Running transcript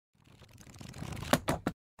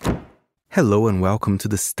Hello and welcome to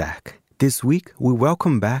The Stack. This week, we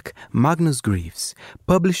welcome back Magnus Greaves,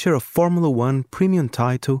 publisher of Formula One premium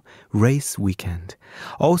title Race Weekend.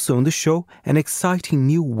 Also on the show, an exciting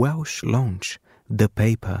new Welsh launch, The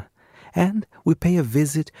Paper. And we pay a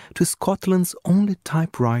visit to Scotland's only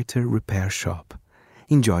typewriter repair shop.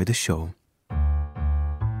 Enjoy the show.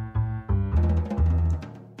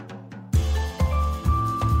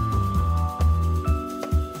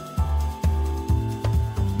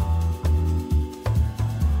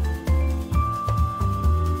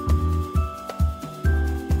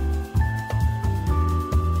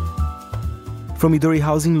 From Midori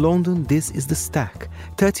House in London, this is The Stack,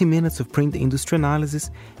 30 minutes of print industry analysis,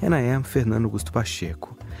 and I am Fernando Augusto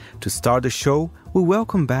Pacheco. To start the show, we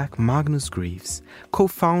welcome back Magnus Greaves,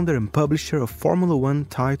 co-founder and publisher of Formula One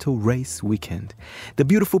title Race Weekend. The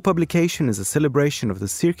beautiful publication is a celebration of the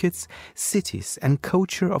circuits, cities, and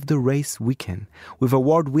culture of the race weekend, with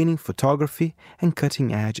award-winning photography and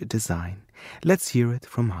cutting-edge design. Let's hear it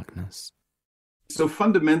from Magnus. So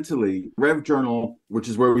fundamentally, Rev Journal, which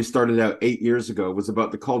is where we started out 8 years ago, was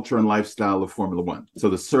about the culture and lifestyle of Formula One. So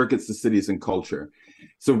the circuits, the cities, and culture.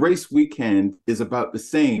 So Race Weekend is about the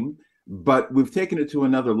same, but we've taken it to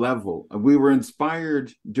another level. We were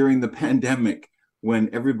inspired during the pandemic when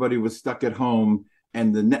everybody was stuck at home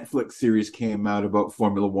and the Netflix series came out about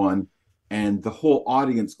Formula One, and the whole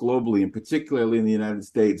audience globally, and particularly in the United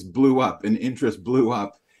States, blew up, and interest blew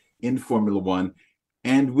up in Formula One.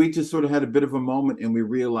 And we just sort of had a bit of a moment, and we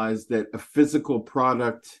realized that a physical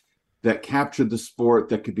product that captured the sport,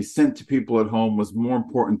 that could be sent to people at home, was more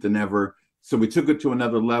important than ever. So we took it to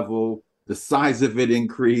another level. The size of it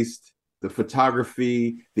increased, the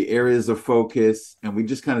photography, the areas of focus, and we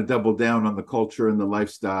just kind of doubled down on the culture and the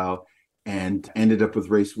lifestyle and ended up with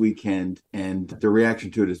Race Weekend. And the reaction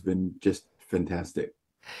to it has been just fantastic.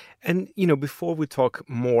 And, before we talk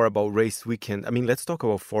more about Race Weekend, let's talk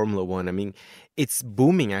about Formula One. It's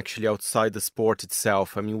booming actually outside the sport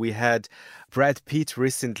itself. We had Brad Pitt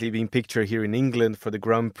recently being pictured here in England for the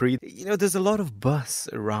Grand Prix. There's a lot of buzz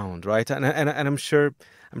around, right? And I'm sure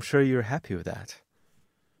you're happy with that.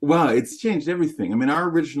 Well, it's changed everything. Our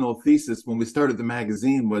original thesis when we started the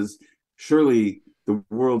magazine was surely the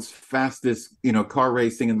world's fastest, car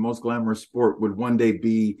racing and most glamorous sport would one day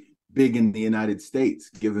be big in the United States,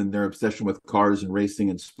 given their obsession with cars and racing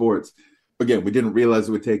and sports. Again, we didn't realize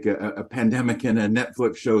it would take a pandemic and a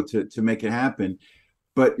Netflix show to make it happen.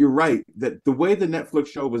 But you're right, that the way the Netflix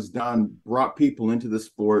show was done brought people into the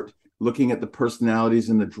sport, looking at the personalities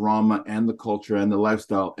and the drama and the culture and the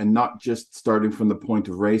lifestyle, and not just starting from the point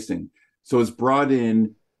of racing. So it's brought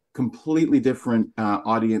in completely different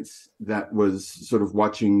audience that was sort of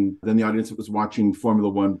watching than the audience that was watching Formula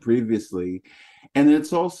One previously. And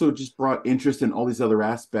it's also just brought interest in all these other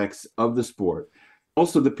aspects of the sport.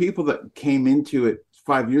 Also, the people that came into it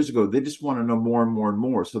 5 years ago, they just want to know more and more and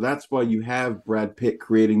more. So that's why you have Brad Pitt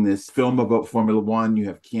creating this film about Formula One. You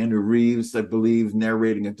have Keanu Reeves, I believe,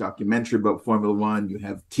 narrating a documentary about Formula One. You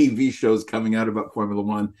have TV shows coming out about Formula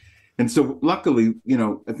One. And so luckily,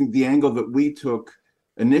 I think the angle that we took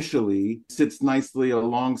initially sits nicely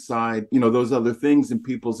alongside, those other things and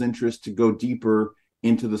people's interest to go deeper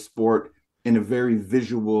into the sport in a very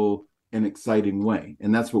visual and exciting way.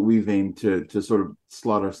 And that's what we've aimed to sort of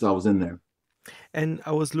slot ourselves in there. And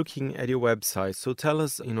I was looking at your website. So tell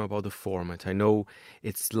us, about the format. I know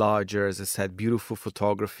it's larger, as I said, beautiful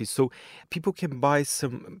photography. So people can buy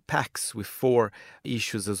some packs with 4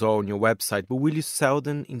 issues as well on your website. But will you sell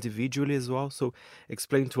them individually as well? So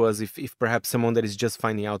explain to us if perhaps someone that is just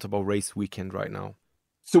finding out about Race Weekend right now.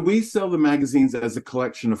 So we sell the magazines as a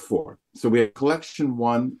collection of 4. So we have collection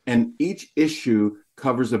 1, and each issue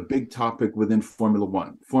covers a big topic within Formula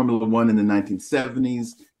One. Formula One in the 1970s,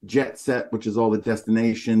 Jet Set, which is all the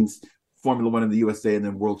destinations, Formula One in the USA, and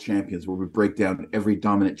then World Champions, where we break down every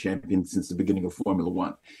dominant champion since the beginning of Formula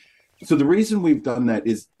One. So the reason we've done that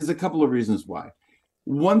is a couple of reasons why.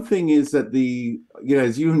 One thing is that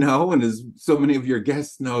as you know, and as so many of your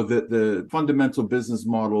guests know, that the fundamental business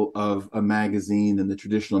model of a magazine and the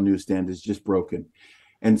traditional newsstand is just broken.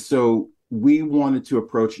 And so we wanted to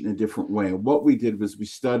approach it in a different way. And what we did was we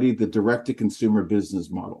studied the direct-to-consumer business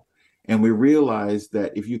model. And we realized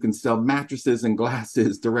that if you can sell mattresses and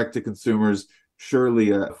glasses direct to consumers, surely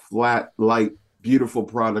a flat, light, beautiful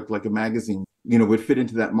product like a magazine, would fit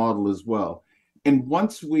into that model as well. And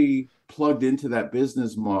once we plugged into that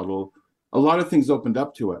business model, a lot of things opened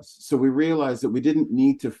up to us. So we realized that we didn't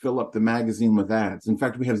need to fill up the magazine with ads. In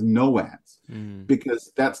fact, we have no ads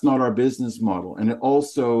because that's not our business model. And it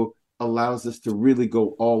also allows us to really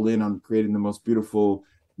go all in on creating the most beautiful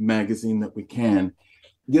magazine that we can.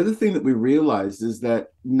 The other thing that we realized is that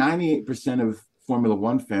 98% of Formula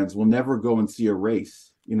One fans will never go and see a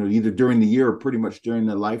race, either during the year or pretty much during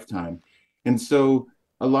their lifetime. And so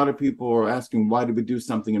a lot of people are asking, why do we do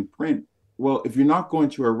something in print? Well, if you're not going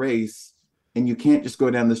to a race and you can't just go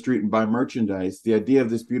down the street and buy merchandise, the idea of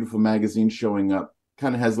this beautiful magazine showing up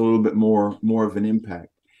kind of has a little bit more of an impact.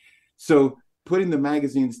 So putting the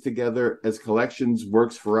magazines together as collections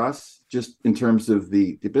works for us, just in terms of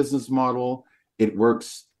the business model. It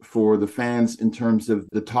works for the fans in terms of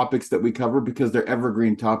the topics that we cover because they're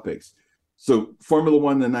evergreen topics. So Formula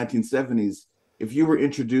One in the 1970s, if you were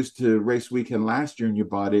introduced to Race Weekend last year and you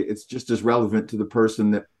bought it, it's just as relevant to the person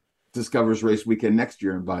that discovers Race Weekend next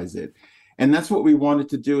year and buys it. And that's what we wanted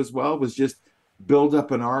to do as well, was just build up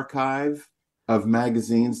an archive of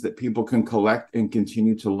magazines that people can collect and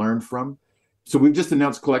continue to learn from. So we've just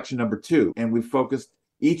announced collection number 2, and we focused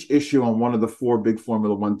each issue on one of the 4 big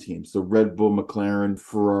Formula One teams. So Red Bull, McLaren,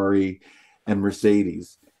 Ferrari, and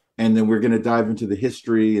Mercedes. And then we're going to dive into the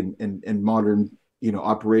history and modern,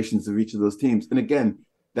 operations of each of those teams. And again,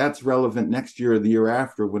 that's relevant next year or the year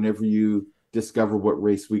after, whenever you discover what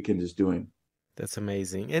Race Weekend is doing. That's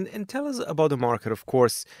amazing. And tell us about the market. Of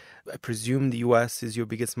course, I presume the US is your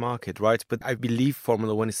biggest market, right? But I believe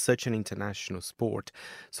Formula One is such an international sport.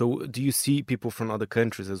 So do you see people from other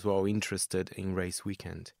countries as well interested in Race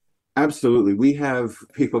Weekend? Absolutely. We have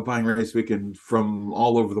people buying Race Weekend from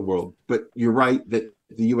all over the world. But you're right that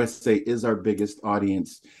the USA is our biggest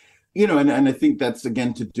audience. And I think that's,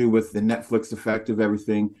 again, to do with the Netflix effect of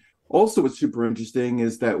everything. Also, what's super interesting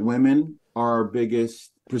is that women are our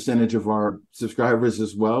biggest percentage of our subscribers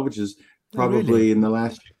as well, which is probably really? in the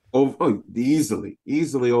last,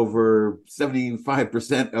 easily over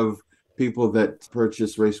 75% of people that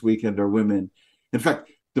purchase Race Weekend are women. In fact,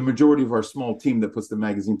 the majority of our small team that puts the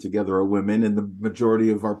magazine together are women, and the majority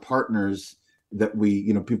of our partners that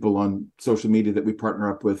we, people on social media that we partner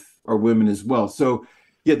up with are women as well. So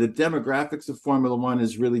yeah, the demographics of Formula One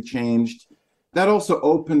has really changed. That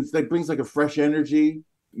also brings like a fresh energy,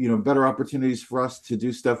 better opportunities for us to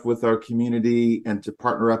do stuff with our community and to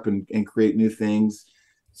partner up and create new things.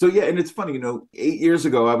 So yeah, and it's funny, 8 years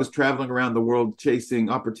ago, I was traveling around the world chasing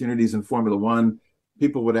opportunities in Formula One.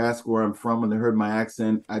 People would ask where I'm from when they heard my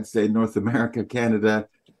accent. I'd say North America, Canada,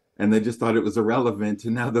 and they just thought it was irrelevant.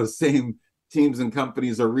 And now those same teams and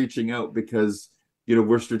companies are reaching out because,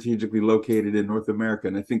 we're strategically located in North America.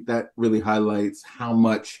 And I think that really highlights how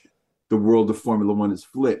much the world of Formula One is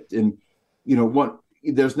flipped. And,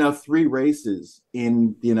 there's now 3 races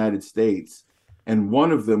in the United States. And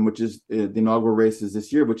one of them, which is the inaugural races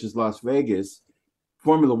this year, which is Las Vegas,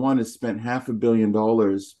 Formula One has spent $500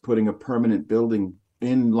 million putting a permanent building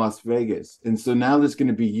in Las Vegas. And so now there's going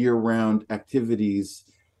to be year-round activities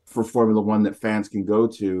for Formula One that fans can go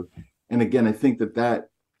to. And again, I think that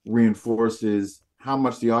reinforces how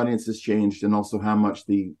much the audience has changed and also how much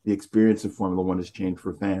the experience of Formula One has changed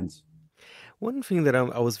for fans. One thing that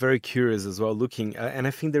I was very curious as well, looking, and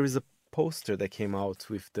I think there is a poster that came out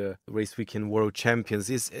with the Race Weekend World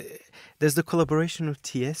Champions, is there's the collaboration with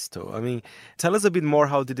Tiesto. I mean, tell us a bit more,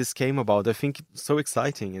 how did this came about? I think it's so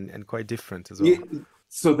exciting and quite different as well. Yeah,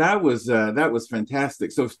 so that was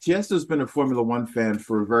fantastic. So Tiesto's been a Formula One fan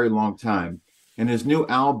for a very long time, and his new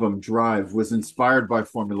album Drive was inspired by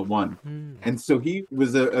Formula One. And so he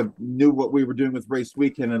was knew what we were doing with Race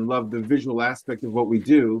Weekend and loved the visual aspect of what we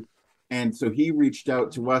do. And so he reached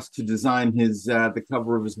out to us to design the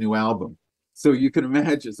cover of his new album. So you can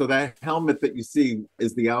imagine, so that helmet that you see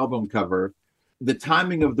is the album cover. The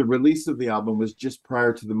timing of the release of the album was just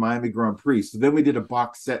prior to the Miami Grand Prix. So then we did a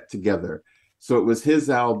box set together. So it was his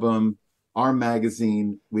album, our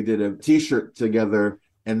magazine, we did a t-shirt together,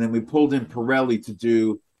 and then we pulled in Pirelli to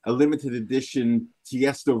do a limited edition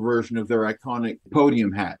Tiesto version of their iconic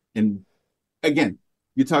podium hat. And again,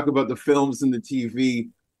 you talk about the films and the TV.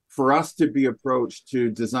 For us to be approached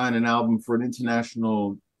to design an album for an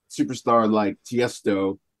international superstar like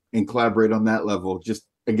Tiesto and collaborate on that level just,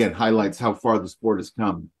 again, highlights how far the sport has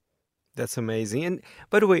come. That's amazing. And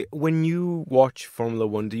by the way, when you watch Formula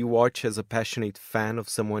One, do you watch as a passionate fan of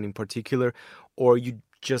someone in particular, or you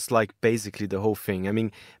just like basically the whole thing? I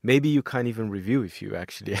mean, maybe you can't even review if you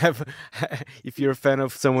actually have, if you're a fan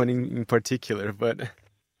of someone in particular, but...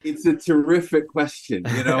 It's a terrific question.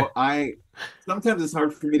 I sometimes it's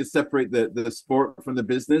hard for me to separate the sport from the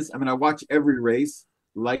business. I mean, I watch every race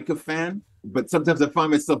like a fan, but sometimes I find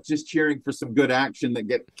myself just cheering for some good action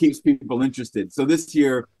that keeps people interested. So this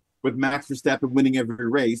year, with Max Verstappen winning every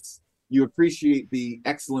race, you appreciate the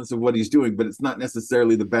excellence of what he's doing, but it's not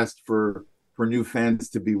necessarily the best for new fans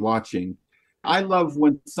to be watching. I love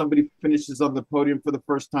when somebody finishes on the podium for the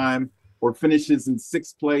first time. or finishes in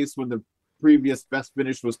 6th place when the previous best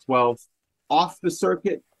finish was 12th. Off the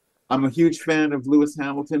circuit, I'm a huge fan of Lewis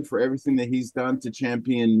Hamilton for everything that he's done to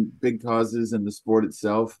champion big causes and the sport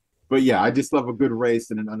itself. But yeah, I just love a good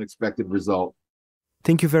race and an unexpected result.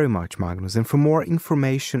 Thank you very much, Magnus. And for more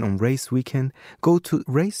information on Race Weekend, go to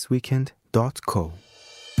raceweknd.co.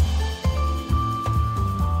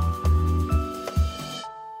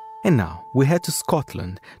 And now, we head to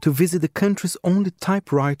Scotland to visit the country's only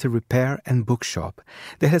typewriter repair and bookshop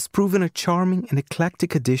that has proven a charming and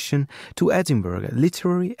eclectic addition to Edinburgh's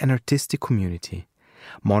literary and artistic community.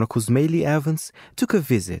 Monocle's Maylie Evans took a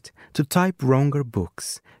visit to Typewronger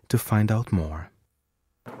Books to find out more.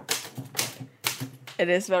 It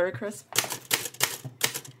is very crisp.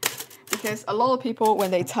 Because a lot of people,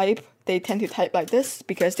 when they type, they tend to type like this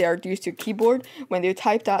because they are used to keyboard. When they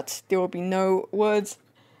type that, there will be no words.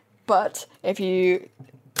 But if you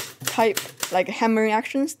type like hammering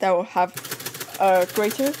actions, that will have a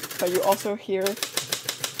grater, but you also hear.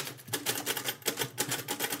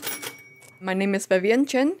 My name is Vivian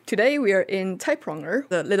Chen. Today we are in Typewronger,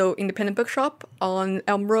 the little independent bookshop on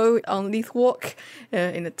Elm Road on Leith Walk,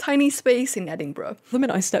 in a tiny space in Edinburgh. The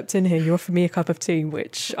minute I stepped in here, you offered me a cup of tea,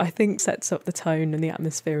 which I think sets up the tone and the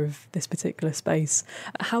atmosphere of this particular space.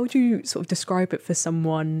 How would you sort of describe it for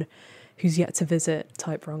someone who's yet to visit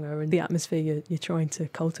Typewronger and the atmosphere you're trying to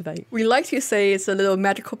cultivate? We like to say it's a little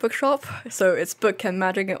magical bookshop, so it's book and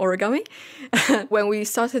magic and origami. When we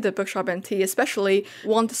started the bookshop and tea, especially,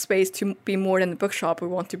 want the space to be more than a bookshop. We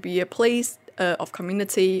want to be a place of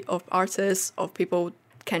community, of artists, of people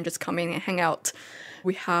can just come in and hang out.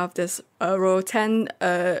 We have this row 10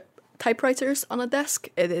 typewriters on a desk.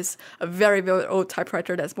 It is a very, very old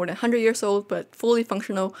typewriter that's more than 100 years old, but fully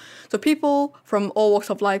functional. So people from all walks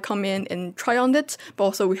of life come in and try on it, but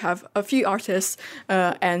also we have a few artists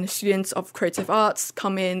and students of creative arts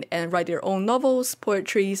come in and write their own novels,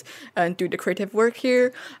 poetries, and do the creative work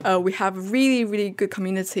here. We have a really, really good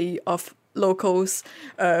community of locals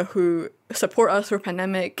who support us through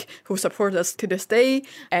pandemic, who support us to this day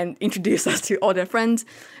and introduce us to all their friends.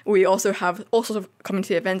 We also have all sorts of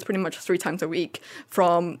community events pretty much 3 times a week,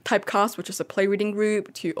 from Typecast, which is a play reading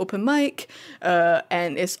group, to open mic,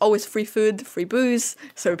 and it's always free food, free booze,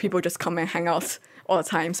 so people just come and hang out all the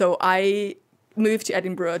time. So I moved to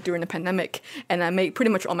Edinburgh during the pandemic, and I made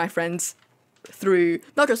pretty much all my friends through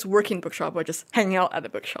not just working bookshop, but just hanging out at the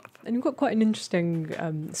bookshop. And you've got quite an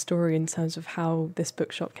interesting story in terms of how this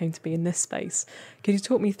bookshop came to be in this space. Could you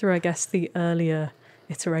talk me through, I guess, the earlier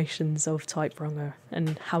iterations of Typewronger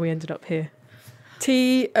and how we ended up here?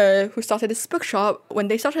 T, who started this bookshop, when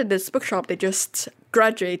they started this bookshop, they just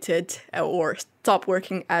graduated or stopped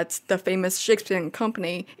working at the famous Shakespeare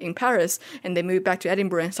Company in Paris, and they moved back to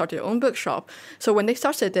Edinburgh and started their own bookshop. So when they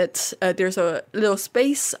started it, there's a little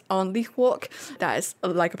space on Leith Walk that is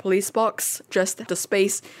like a police box, just the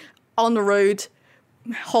space on the road,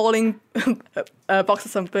 hauling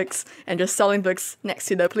boxes of books and just selling books next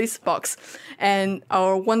to the police box. And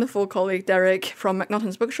our wonderful colleague Derek from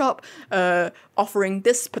McNaughton's Bookshop offering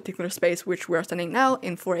this particular space, which we're standing now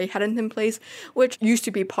in 4A Haddington Place, which used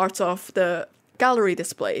to be part of the gallery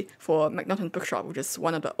display for McNaughton's Bookshop, which is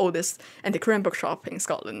one of the oldest antiquarian bookshop in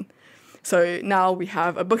Scotland. So now we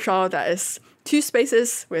have a bookshop that is 2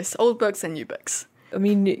 spaces with old books and new books. I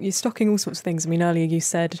mean, you're stocking all sorts of things. I mean, earlier you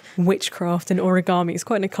said witchcraft and origami. It's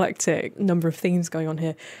quite an eclectic number of themes going on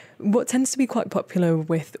here. What tends to be quite popular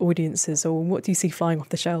with audiences, or what do you see flying off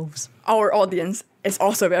the shelves? Our audience is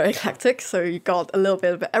also very eclectic, so you got a little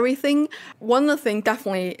bit of everything. One of the things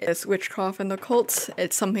definitely is witchcraft and occult.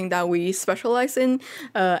 It's something that we specialize in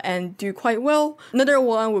and do quite well. Another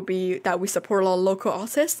one would be that we support a lot of local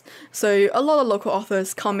artists. So a lot of local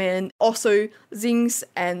authors come in. Also, zines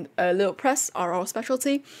and little press are our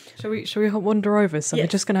specialty. Shall we wander over? So Yes.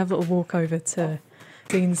 we're just going to have a little walk over to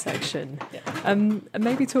zine section. Yeah. And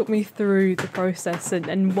maybe talk me through the process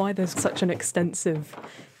and why there's such an extensive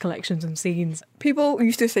collections of zines. People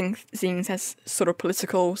used to think zines as sort of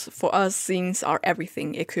political. For us, zines are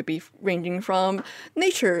everything. It could be ranging from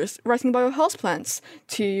natures, writing about your houseplants,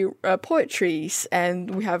 to poetries,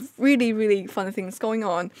 and we have really, really fun things going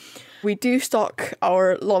on. We do stock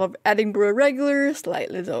a lot of Edinburgh regulars, like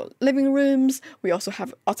little living rooms. We also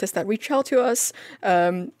have artists that reach out to us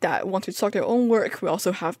that want to stock their own work. We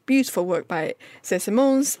also have beautiful work by C.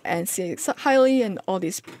 Simons and C. Hiley and all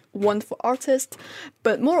these wonderful artists.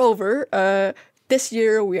 But moreover, this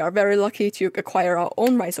year we are very lucky to acquire our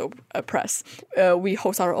own RACEWKND press. We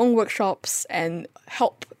host our own workshops and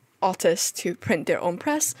help artists to print their own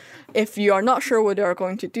press. If you are not sure what they are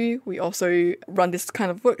going to do, we also run this kind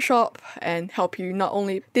of workshop and help you not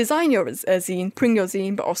only design your zine, print your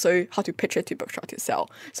zine, but also how to pitch it to bookshop to sell.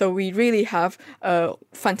 So we really have a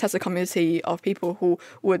fantastic community of people who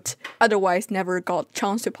would otherwise never got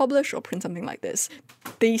chance to publish or print something like this.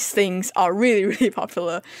 These things are really, really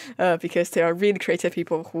popular because they are really creative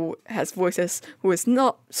people who has voices who is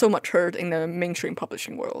not so much heard in the mainstream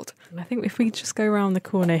publishing world. I think if we just go around the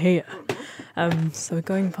corner here, so we're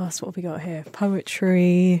going past what have we got here?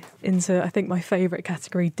 Poetry, into I think my favourite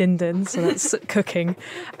category, din-din, so that's cooking.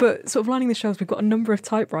 But sort of lining the shelves, we've got a number of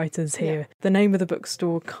typewriters here. Yeah. The name of the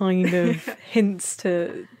bookstore kind of hints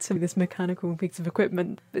to this mechanical piece of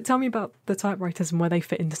equipment. But tell me about the typewriters and where they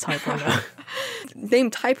fit into Typewronger.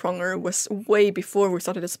 Name Typewronger was way before we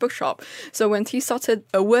started this bookshop. So when he started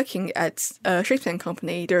working at RACEWKND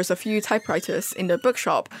company, there's a few typewriters in the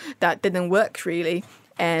bookshop that didn't work really.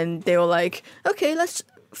 And they were like, okay, let's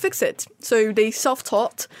fix it. So they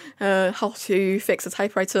self-taught how to fix a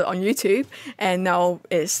typewriter on YouTube, and now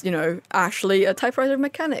is, actually a typewriter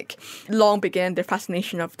mechanic. Long began their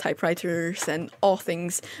fascination of typewriters and all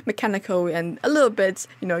things mechanical and a little bit,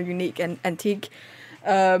 unique and antique.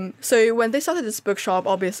 So when they started this bookshop,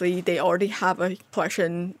 obviously they already have a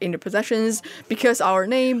collection in their possessions. Because our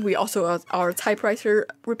name, we also are a typewriter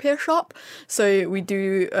repair shop. So we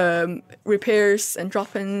do repairs and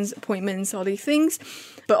drop-ins, appointments, all these things.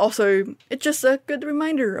 But also, it's just a good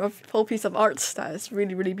reminder of a whole piece of art that is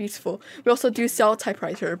really, really beautiful. We also do sell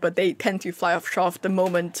typewriter, but they tend to fly off shelf the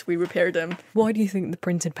moment we repair them. Why do you think the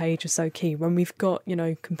printed page is so key when we've got,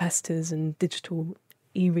 competitors and digital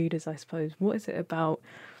e-readers, I suppose? What is it about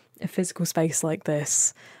a physical space like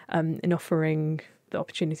this in offering the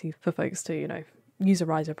opportunity for folks to, use a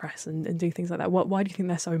riser press and do things like that? Why do you think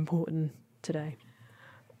they're so important today?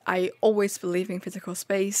 I always believe in physical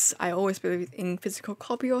space. I always believe in physical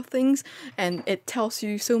copy of things, and it tells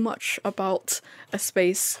you so much about a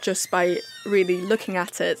space just by really looking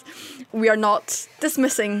at it. We are not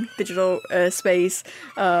dismissing digital space,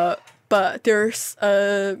 but there's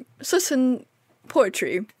a certain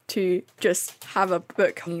poetry to just have a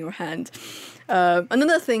book in your hand.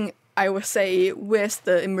 Another thing I would say with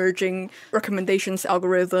the emerging recommendations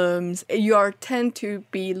algorithms, you tend to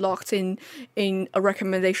be locked in a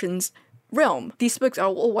recommendations realm. These books are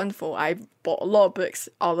all wonderful. I bought a lot of books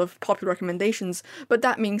out of popular recommendations, but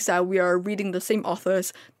that means that we are reading the same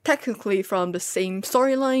authors technically from the same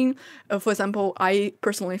storyline. For example, I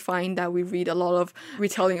personally find that we read a lot of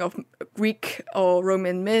retelling of Greek or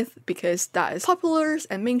Roman myth because that is popular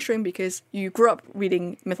and mainstream because you grew up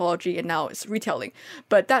reading mythology and now it's retelling.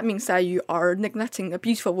 But that means that you are neglecting a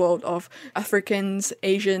beautiful world of Africans,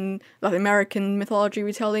 Asian, Latin American mythology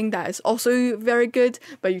retelling that is also very good,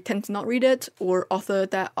 but you tend to not read it, or authors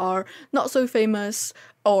that are not so famous,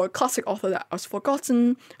 or classic author that was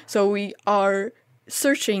forgotten. So we are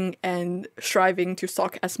searching and striving to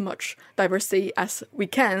stock as much diversity as we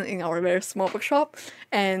can in our very small bookshop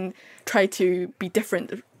and try to be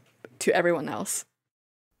different to everyone else.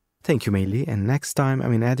 Thank you, Mei Li, and next time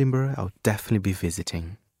I'm in Edinburgh, I'll definitely be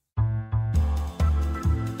visiting.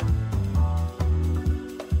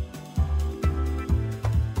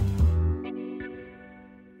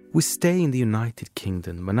 We stay in the United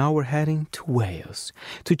Kingdom, but now we're heading to Wales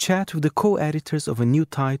to chat with the co-editors of a new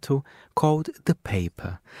title called The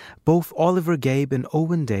Paper. Both Oliver Gabe and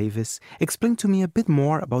Owen Davis explain to me a bit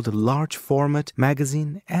more about the large format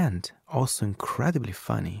magazine and also incredibly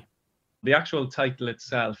funny. The actual title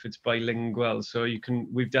itself, it's bilingual, so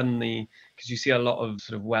we've done because you see a lot of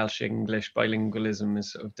sort of Welsh English bilingualism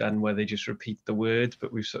is sort of done where they just repeat the word,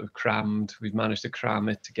 but we've managed to cram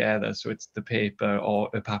it together, so it's the paper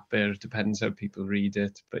or a papur, depends how people read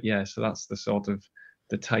it. But yeah, so that's the sort of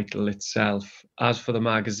the title itself. As for the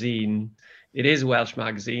magazine, it is a Welsh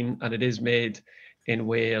magazine and it is made in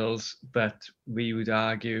Wales, but we would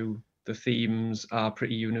argue the themes are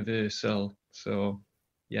pretty universal, so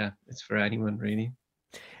yeah, it's for anyone, really.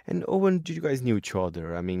 And Owen, did you guys knew each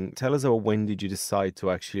other? I mean, tell us about when did you decide to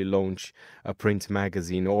actually launch a print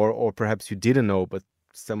magazine, or perhaps you didn't know, but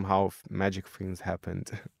somehow magic things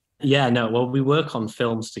happened. Yeah, no, well, we work on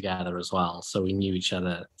films together as well, so we knew each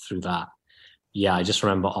other through that. Yeah, I just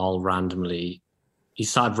remember he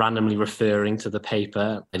started randomly referring to the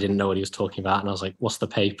paper. I didn't know what he was talking about, and I was like, what's the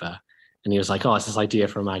paper? And he was like, oh, it's this idea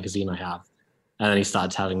for a magazine I have. And then he started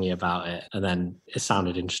telling me about it, and then it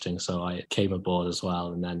sounded interesting, so I came aboard as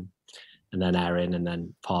well, and then Erin, and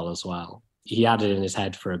then Paul as well. He had it in his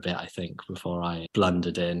head for a bit, I think, before I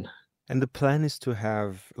blundered in. And the plan is to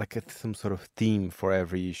have like some sort of theme for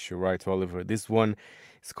every issue, right, Oliver? This one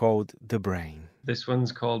is called The Brain. This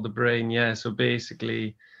one's called The Brain, yeah. So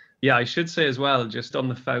basically, yeah, I should say as well, just on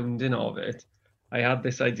the founding of it, I had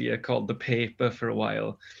this idea called The Paper for a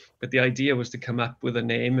while, but the idea was to come up with a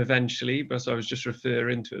name eventually, but so I was just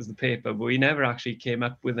referring to it as The Paper, but we never actually came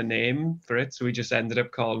up with a name for it, so we just ended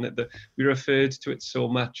up calling it we referred to it so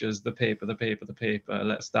much as The Paper, The Paper, The Paper,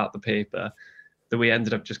 let's start The Paper, that we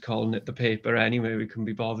ended up just calling it The Paper anyway. We couldn't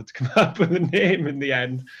be bothered to come up with a name in the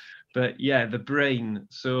end. But yeah, The Brain.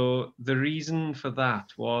 So the reason for that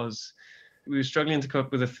was we were struggling to come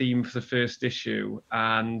up with a theme for the first issue.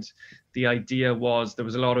 And the idea was there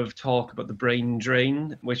was a lot of talk about the brain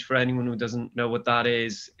drain, which for anyone who doesn't know what that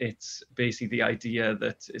is, it's basically the idea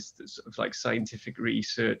that it's sort of like scientific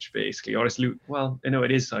research, basically, or it's, well, you know,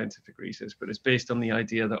 it is scientific research, but it's based on the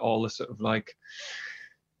idea that all the sort of like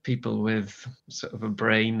people with sort of a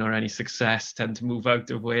brain or any success tend to move out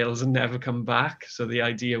of Wales and never come back. So the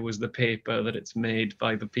idea was The Paper, that it's made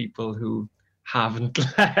by the people who haven't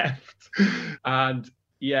left. And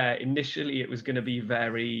yeah, initially it was going to be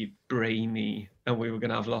very brainy and we were going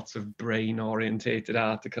to have lots of brain orientated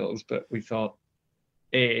articles, but we thought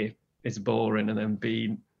A, it's boring, and then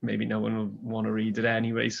B, maybe no one will want to read it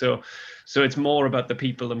anyway. So it's more about the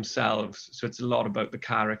people themselves. So it's a lot about the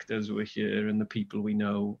characters who are here and the people we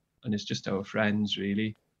know, and it's just our friends,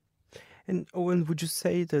 really. And Owen, would you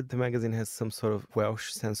say that the magazine has some sort of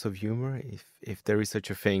Welsh sense of humor, if there is such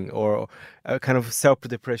a thing, or kind of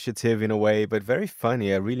self-depreciative in a way, but very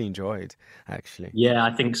funny? I really enjoyed, actually. Yeah,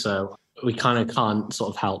 I think so. We kind of can't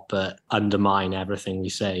sort of help but undermine everything we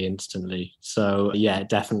say instantly. So yeah, it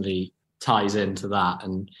definitely ties into that,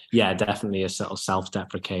 and yeah, definitely a sort of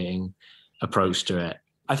self-deprecating approach to it.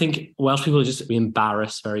 I think Welsh people just be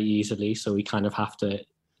embarrassed very easily, so we kind of have to,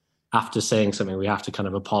 after saying something, we have to kind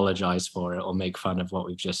of apologize for it or make fun of what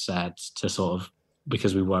we've just said, to sort of,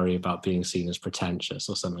 because we worry about being seen as pretentious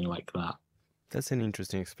or something like that. That's an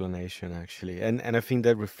interesting explanation, actually. And I think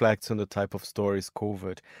that reflects on the type of stories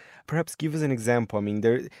covered. Perhaps give us an example. I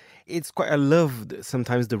mean, I love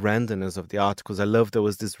sometimes the randomness of the articles. I love there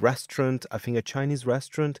was this restaurant, I think a Chinese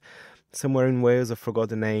restaurant somewhere in Wales, I forgot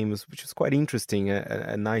the names, which was quite interesting,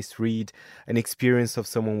 a nice read, an experience of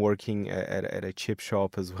someone working at a chip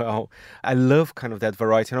shop as well. I love kind of that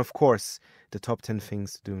variety. And of course, the top 10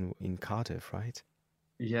 things to do in Cardiff, right?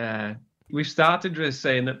 Yeah. We've started with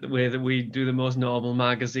saying that the way that we do the most normal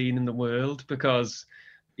magazine in the world, because,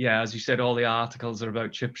 yeah, as you said, all the articles are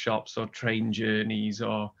about chip shops or train journeys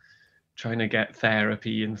or trying to get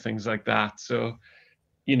therapy and things like that. So,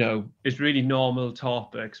 you know, it's really normal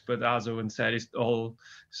topics, but as Owen said, it's all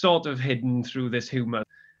sort of hidden through this humor.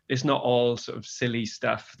 It's not all sort of silly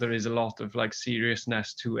stuff. There is a lot of like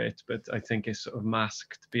seriousness to it, but I think it's sort of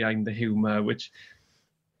masked behind the humor, which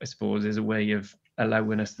I suppose is a way of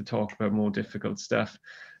allowing us to talk about more difficult stuff.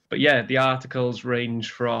 But yeah, the articles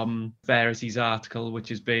range from Verity's article,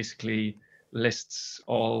 which is basically lists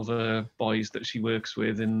all the boys that she works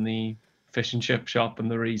with in the fish and chip shop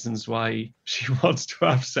and the reasons why she wants to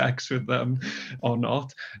have sex with them or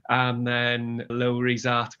not. And then Lowry's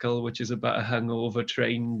article, which is about a hungover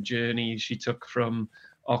train journey she took from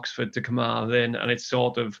Oxford to Carmarthen. And it's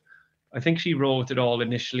sort of, I think she wrote it all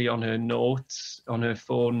initially on her notes, on her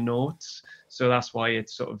phone notes. So that's why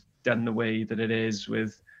it's sort of done the way that it is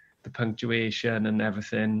with the punctuation and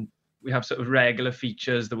everything. We have sort of regular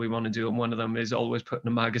features that we want to do, and one of them is always putting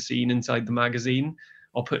a magazine inside the magazine,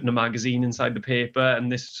 or putting a magazine inside the paper.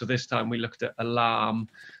 And this time we looked at Alarm,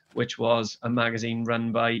 which was a magazine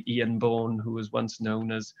run by Ian Bourne, who was once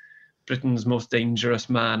known as Britain's most dangerous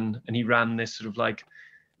man. And he ran this sort of like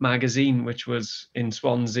magazine, which was in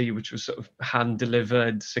Swansea, which was sort of hand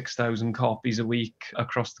delivered 6,000 copies a week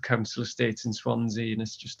across the council estates in Swansea. And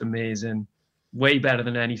it's just amazing. Way better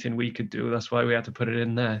than anything we could do. That's why we had to put it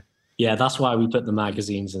in there. Yeah, that's why we put the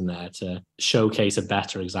magazines in there, to showcase a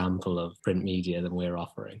better example of print media than we're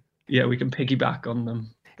offering. Yeah, we can piggyback on them.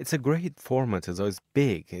 It's a great format. It's always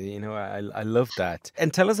big. You know, I love that.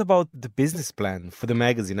 And tell us about the business plan for the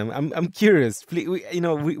magazine. I'm curious. Please,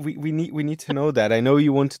 we need to know that. I know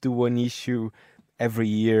you want to do one issue every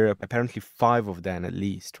year. Apparently 5 of them at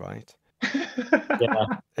least, right? Yeah,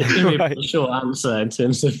 it's going to be a short answer in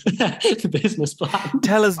terms of the business plan.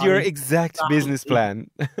 Tell us your exact business plan.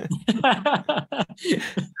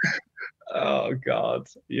 Oh, God.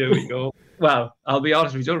 Here we go. Well, I'll be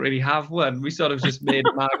honest, we don't really have one. We sort of just made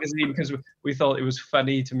a magazine because we thought it was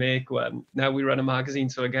funny to make one. Now we run a magazine,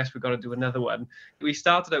 so I guess we've got to do another one. We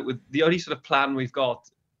started out with the only sort of plan we've got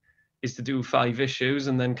is to do 5 issues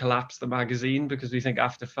and then collapse the magazine, because we think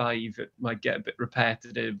after 5 it might get a bit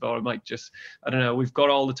repetitive, or it might just, I don't know, we've got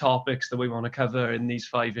all the topics that we want to cover in these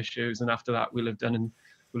 5 issues, and after that we'll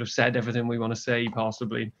have said everything we want to say,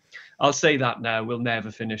 possibly. I'll say that now, we'll never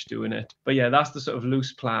finish doing it. But yeah, that's the sort of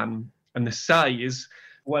loose plan. And the size,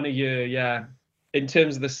 1 a year, yeah. In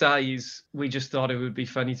terms of the size, we just thought it would be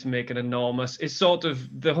funny to make it enormous. It's sort of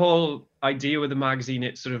the whole idea with the magazine,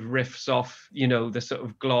 it sort of riffs off, you know, the sort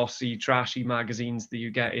of glossy, trashy magazines that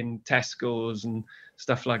you get in Tesco's and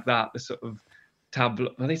stuff like that. The sort of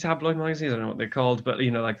are they tabloid magazines? I don't know what they're called, but,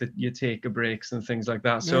 you know, like your take a breaks and things like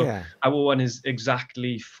that. So Yeah. our one is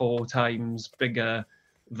exactly 4 times bigger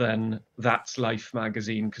than That's Life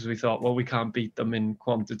magazine, because we thought, well, we can't beat them in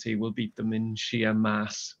quantity, we'll beat them in sheer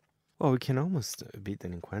mass. Well, we can almost beat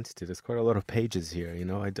them in quantity. There's quite a lot of pages here, you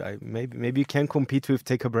know. Maybe you can compete with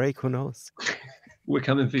Take a Break. Who knows? We're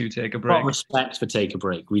coming for you, Take a Got Break. respect for Take a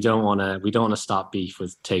Break. We don't want to start beef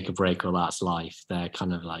with Take a Break or That's Life. They're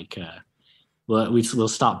kind of like we'll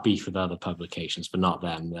start beef with other publications, but not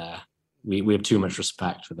them. We have too much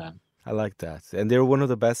respect for them. I like that. And they're one of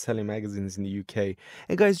the best-selling magazines in the UK.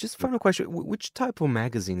 And guys, just final question. Which type of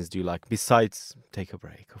magazines do you like, besides Take a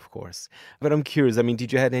Break, of course? But I'm curious, I mean,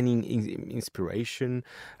 did you have any inspiration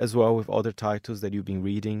as well with other titles that you've been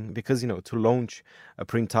reading? Because, you know, to launch a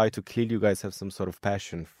print title, clearly you guys have some sort of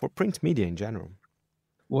passion for print media in general.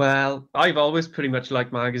 Well, I've always pretty much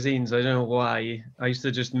liked magazines. I don't know why. I used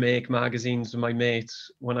to just make magazines with my mates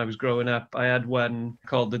when I was growing up. I had one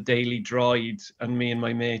called The Daily Droid, and me and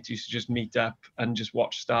my mate used to just meet up and just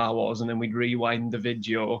watch Star Wars, and then we'd rewind the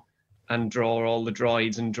video and draw all the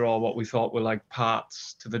droids and draw what we thought were like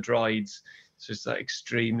parts to the droids. It's just that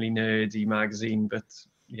extremely nerdy magazine, but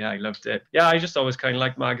yeah, I loved it. Yeah, I just always kind of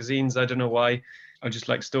liked magazines. I don't know why. I just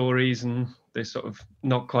like stories, and they're sort of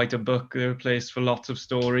not quite a book. They're a place for lots of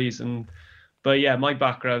stories. But yeah, my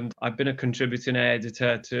background, I've been a contributing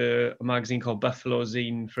editor to a magazine called Buffalo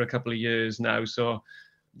Zine for a couple of years now. So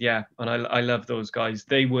yeah, and I love those guys.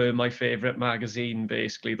 They were my favorite magazine,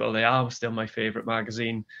 basically. Well, they are still my favorite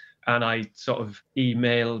magazine. And I sort of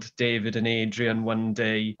emailed David and Adrian one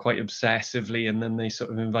day quite obsessively, and then they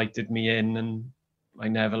sort of invited me in, and I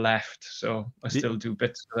never left, so I still do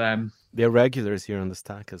bits for them. They're regulars here on the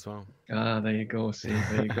stack as well. Ah, there you go. See,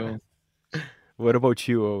 there you go. What about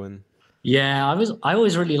you, Owen? Yeah, I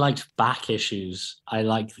always really liked back issues. I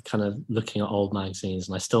like kind of looking at old magazines,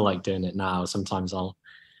 and I still like doing it now. Sometimes I'll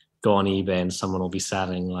go on eBay and someone will be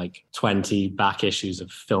selling like 20 back issues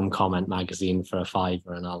of Film Comment magazine for $5,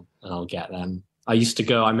 and I'll get them. I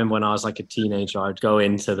remember when I was like a teenager, I'd go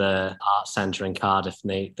into the art centre in Cardiff,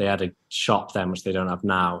 and they had a shop then, which they don't have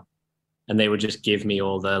now. And they would just give me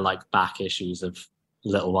all the like back issues of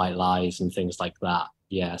Little White Lies and things like that.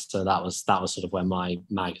 Yeah, so that was sort of where my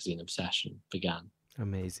magazine obsession began.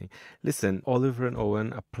 Amazing. Listen, Oliver and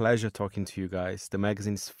Owen, a pleasure talking to you guys. The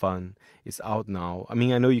magazine's fun. It's out now. I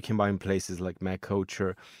mean, I know you can buy in places like Mag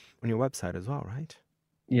Culture, on your website as well, right?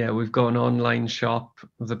 Yeah, we've got an online shop,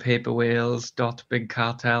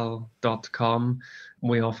 thepaperwhales.bigcartel.com.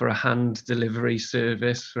 We offer a hand delivery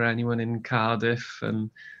service for anyone in Cardiff and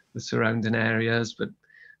the surrounding areas, but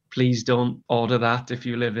please don't order that if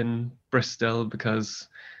you live in Bristol, because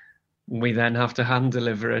we then have to hand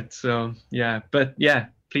deliver it. So yeah, but yeah,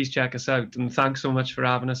 please check us out, and thanks so much for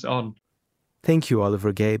having us on. Thank you,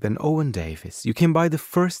 Oliver Gabe and Owen Davis. You can buy the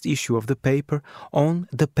first issue of the paper on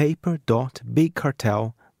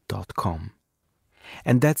thepaper.bigcartel.com.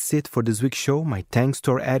 And that's it for this week's show. My thanks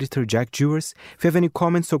to our editor, Jack Jewers. If you have any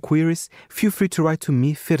comments or queries, feel free to write to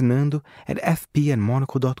me, Fernando, at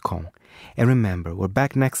fpandmonaco.com. And remember, we're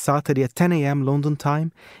back next Saturday at 10 a.m. London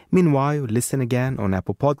time. Meanwhile, listen again on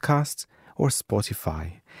Apple Podcasts or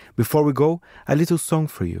Spotify. Before we go, a little song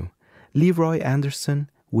for you. Leroy Anderson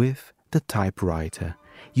with The Typewriter.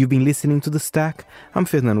 You've been listening to The Stack. I'm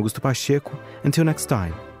Fernando Augusto Pacheco. Until next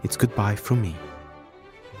time, it's goodbye from me.